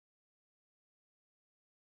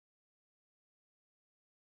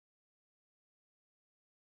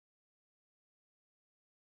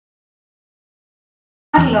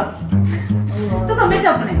लो। तो हमें तो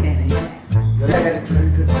अपने कह रही है।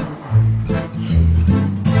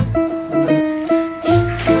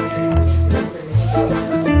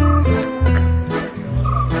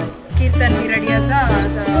 कीर्तन ही रेडी असा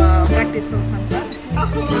प्रॅक्टिस करू सांगता।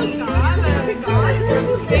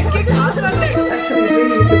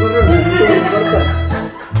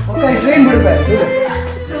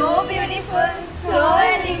 So beautiful, so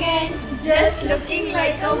elegant, just looking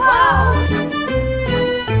like a wow.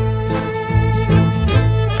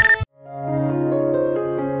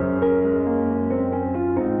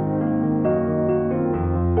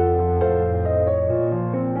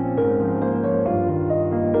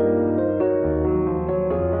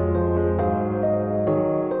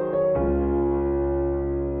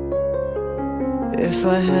 If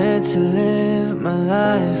I had to live my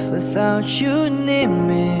life without you near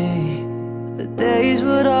me, the days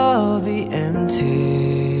would all be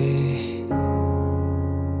empty.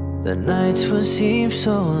 The nights would seem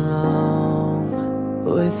so long.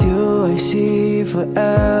 With you I see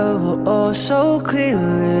forever oh so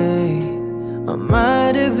clearly. I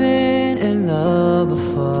might have been in love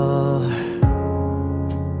before,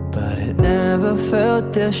 but it never felt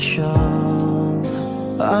this strong.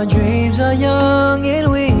 Our dreams are young and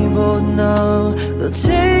we both know they'll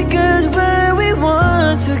take us where we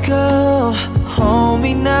want to go. Hold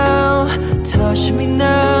me now, touch me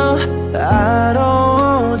now. I don't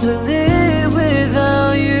want to live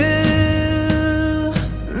without you.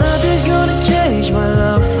 Nothing's gonna change my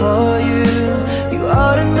love for you. You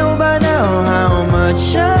ought to know by now how much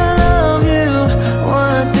I love you.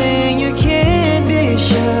 One thing you can't be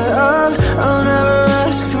sure of, I'll never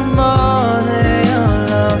ask for more than your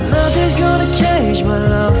love. Nothing's gonna change my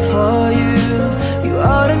love for you. You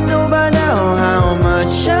ought to know by now how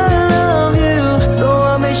much I love you. Though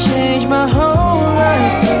I may change my whole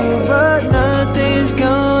life through, but nothing's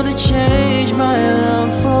gonna change my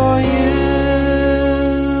love for you.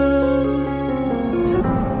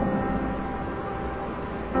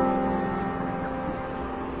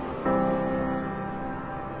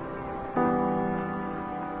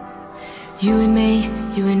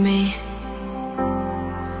 You and me,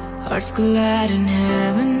 hearts collide in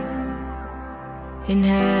heaven, in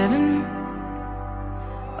heaven.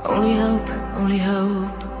 Only hope,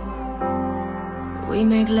 we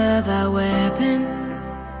make love our weapon,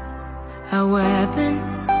 our weapon.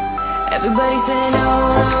 Everybody say no,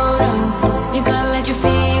 no, no, you gotta let your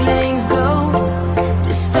feelings go.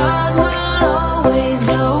 The stars will always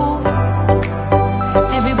glow.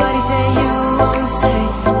 Everybody say you won't stay,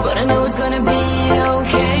 but I know it's gonna be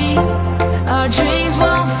okay. Our dreams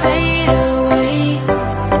won't fade away.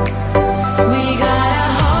 We gotta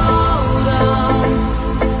hold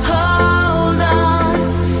on.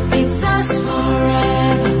 It's us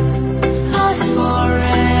forever,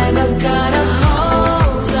 gotta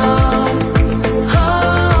hold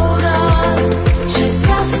on, just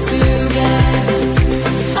us together,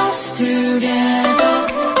 us together.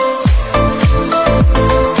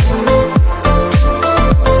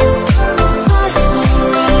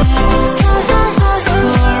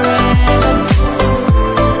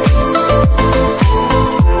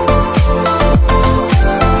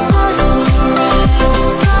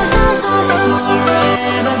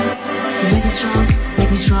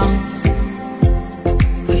 Make me strong.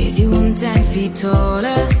 With you I'm 10 feet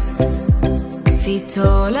taller, feet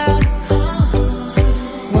taller.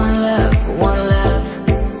 One love.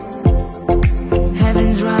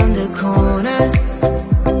 Heaven's round the corner,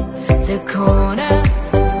 the corner.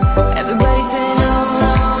 Everybody say no,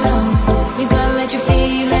 no, no. You gotta let your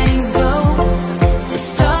feelings go. The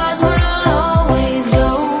stars will always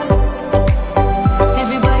glow.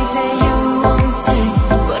 Everybody say you won't stay,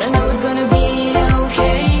 but I know it's gonna be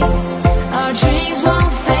okay. Our dreams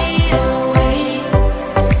won't fade away.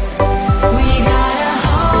 We gotta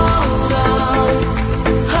hold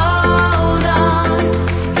on.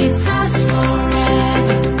 It's us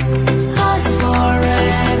forever,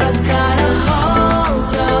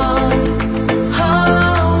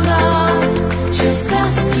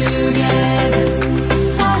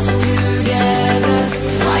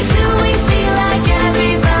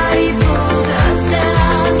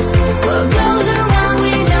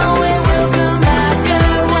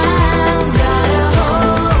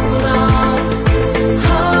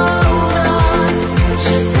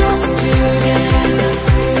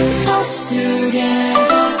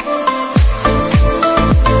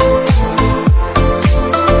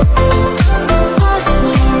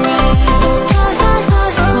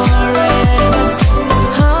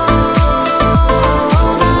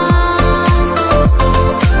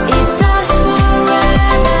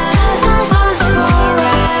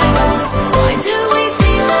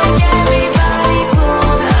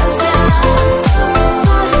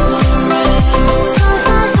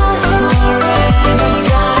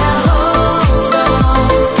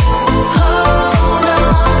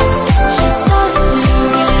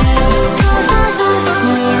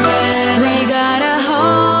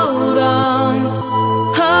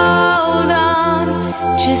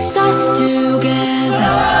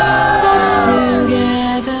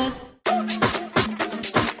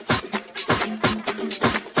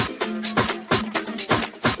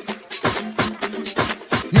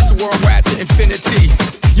 worldwide to infinity.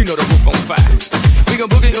 You know the roof on fire. We gon'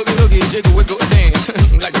 boogie, oogie, oogie, jiggle, wiggle, dance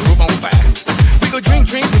like the roof on fire. We gon' drink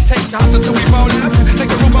drinks and take shots until we fall out like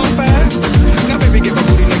the roof on fire. Now baby, get my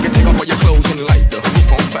booty naked, take off all your clothes and light the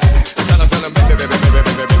roof on fire. Tell her, baby, baby, baby,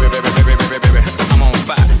 baby, baby, baby, baby, baby, baby, baby, I'm on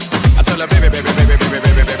fire. I tell her, baby, baby, baby, baby,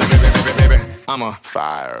 baby, baby, baby, baby, baby, I'm a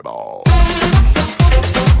fireball.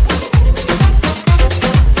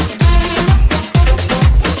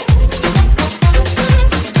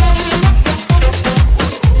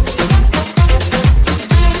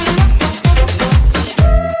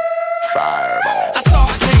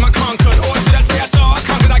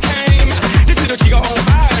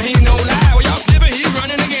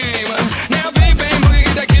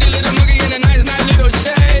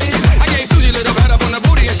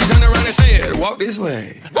 This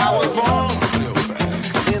way. I was born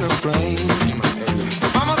in a flame.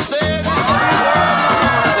 Mama said that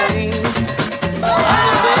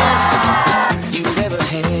I'm the best you've ever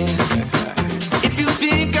had. If you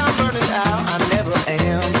think I'm burning out, I never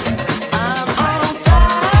am. I'm on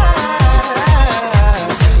fire.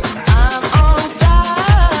 I'm on fire.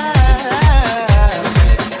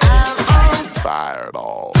 I'm on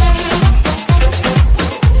fireball.